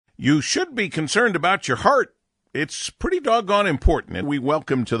You should be concerned about your heart. It's pretty doggone important. And we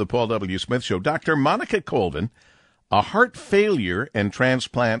welcome to the Paul W. Smith Show Dr. Monica Colvin, a heart failure and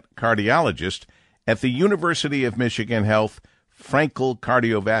transplant cardiologist at the University of Michigan Health Frankel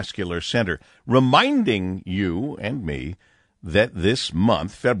Cardiovascular Center, reminding you and me that this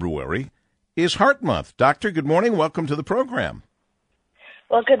month, February, is Heart Month. Doctor, good morning. Welcome to the program.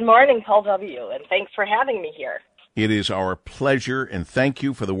 Well, good morning, Paul W., and thanks for having me here. It is our pleasure, and thank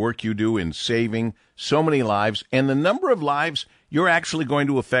you for the work you do in saving so many lives and the number of lives you're actually going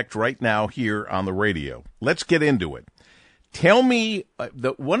to affect right now here on the radio. Let's get into it. Tell me,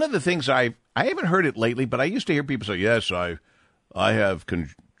 one of the things I haven't heard it lately, but I used to hear people say, yes, I have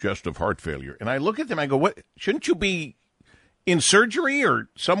congestive heart failure. And I look at them, I go, what? Shouldn't you be in surgery or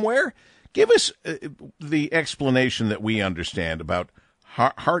somewhere? Give us the explanation that we understand about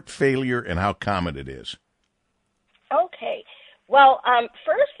heart failure and how common it is. Okay. Well,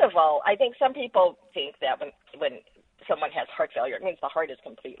 first of all, I think some people think that when someone has heart failure, it means the heart is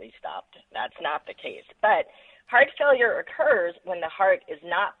completely stopped. That's not the case. But heart failure occurs when the heart is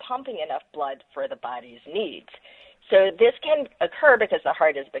not pumping enough blood for the body's needs. So this can occur because the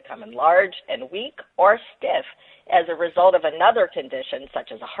heart has become enlarged and weak or stiff as a result of another condition such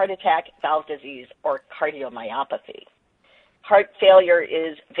as a heart attack, valve disease, or cardiomyopathy. Heart failure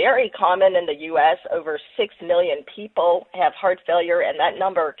is very common in the U.S. Over 6 million people have heart failure, and that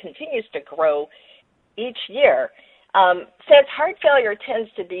number continues to grow each year. Since heart failure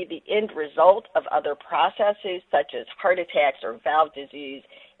tends to be the end result of other processes such as heart attacks or valve disease,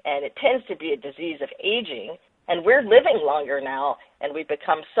 and it tends to be a disease of aging, and we're living longer now, and we've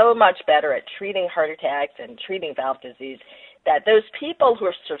become so much better at treating heart attacks and treating valve disease that those people who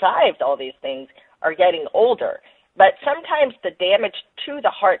have survived all these things are getting older. But sometimes the damage to the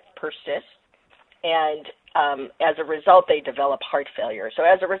heart persists, and as a result, they develop heart failure. So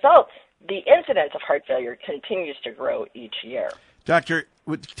as a result, the incidence of heart failure continues to grow each year. Doctor,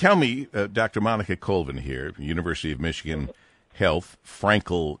 tell me, Dr. Monica Colvin here, University of Michigan Health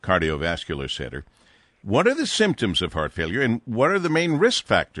Frankel Cardiovascular Center, what are the symptoms of heart failure, and what are the main risk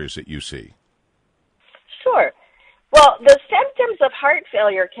factors that you see? Sure. Well, the symptoms of heart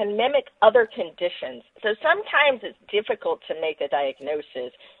failure can mimic other conditions, so sometimes it's difficult to make a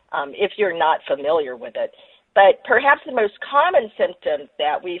diagnosis if you're not familiar with it. But perhaps the most common symptom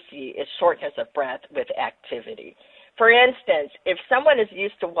that we see is shortness of breath with activity. For instance, if someone is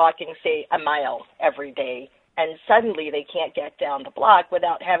used to walking, say, a mile every day, and suddenly they can't get down the block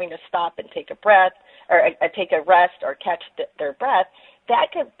without having to stop and take a breath, or take a rest or catch their breath, that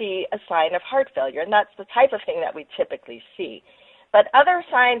could be a sign of heart failure, and that's the type of thing that we typically see. But other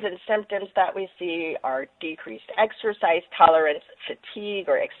signs and symptoms that we see are decreased exercise tolerance, fatigue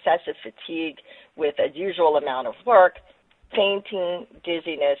or excessive fatigue with a usual amount of work, fainting,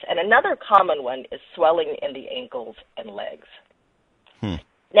 dizziness, and another common one is swelling in the ankles and legs.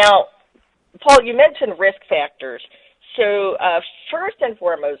 Now, Paul, you mentioned risk factors. So first and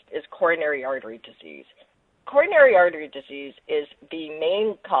foremost is coronary artery disease. Coronary artery disease is the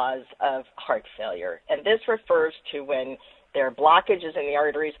main cause of heart failure, and this refers to when there are blockages in the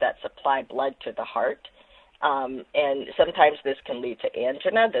arteries that supply blood to the heart, and sometimes this can lead to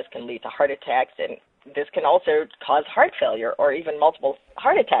angina, this can lead to heart attacks, and this can also cause heart failure, or even multiple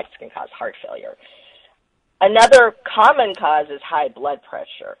heart attacks can cause heart failure. Another common cause is high blood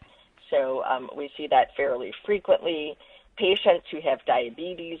pressure. So we see that fairly frequently. Patients who have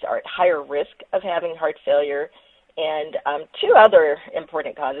diabetes are at higher risk of having heart failure. And two other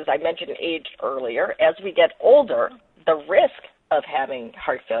important causes, I mentioned age earlier. As we get older, the risk of having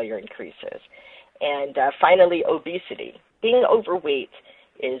heart failure increases. And finally, obesity. Being overweight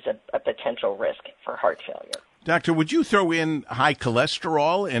is a potential risk for heart failure. Doctor, would you throw in high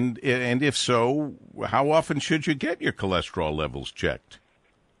cholesterol? And if so, how often should you get your cholesterol levels checked?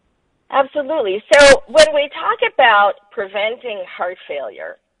 Absolutely. So when we talk about preventing heart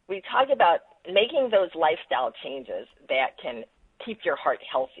failure, we talk about making those lifestyle changes that can keep your heart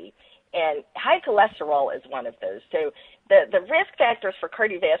healthy. And high cholesterol is one of those. So the risk factors for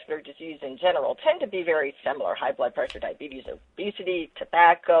cardiovascular disease in general tend to be very similar: high blood pressure, diabetes, obesity,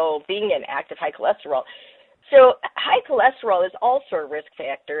 tobacco, being inactive, high cholesterol. So high cholesterol is also a risk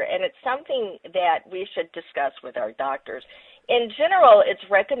factor, and it's something that we should discuss with our doctors. In general, it's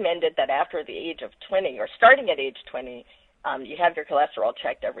recommended that after the age of 20, or starting at age 20, you have your cholesterol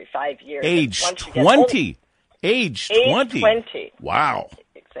checked every 5 years. Age 20? Age 20? 20. Wow.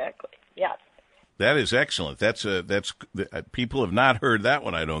 Exactly, yeah. That is excellent. That's people have not heard that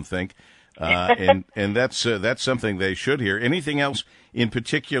one, I don't think, and that's something they should hear. Anything else in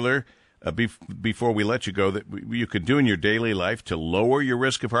particular before we let you go that you could do in your daily life to lower your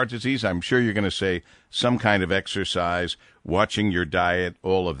risk of heart disease? I'm sure you're going to say some kind of exercise, watching your diet,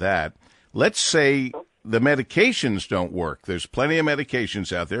 all of that. Let's say the medications don't work. There's plenty of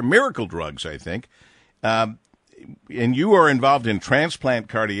medications out there, miracle drugs, I think. And you are involved in transplant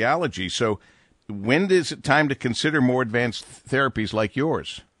cardiology, so when is it time to consider more advanced therapies like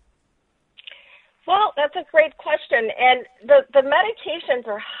yours? Well, that's a great question. And the medications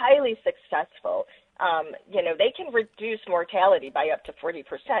are highly successful. They can reduce mortality by up to 40%.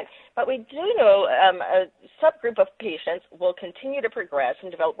 But we do know a subgroup of patients will continue to progress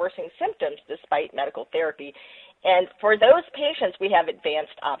and develop worsening symptoms despite medical therapy. And for those patients, we have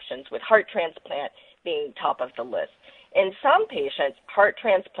advanced options, with heart transplant being top of the list. In some patients, heart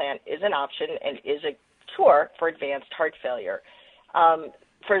transplant is an option and is a cure for advanced heart failure.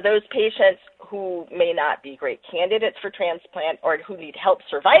 For those patients who may not be great candidates for transplant or who need help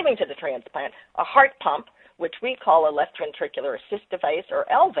surviving to the transplant, a heart pump, which we call a left ventricular assist device, or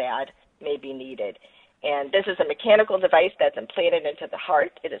LVAD, may be needed. And this is a mechanical device that's implanted into the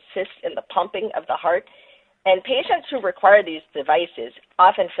heart. It assists in the pumping of the heart. And patients who require these devices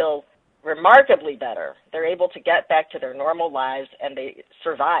often feel remarkably better. They're able to get back to their normal lives, and they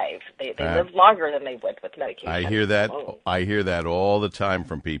survive. They live longer than they would with medication. I hear that. I hear that all the time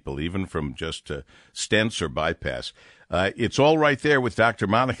from people, even from just stents or bypass. It's all right there with Dr.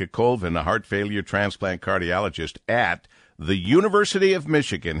 Monica Colvin, a heart failure transplant cardiologist at the University of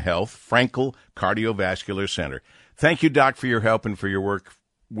Michigan Health Frankel Cardiovascular Center. Thank you, Doc, for your help and for your work.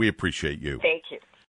 We appreciate you. Thank you.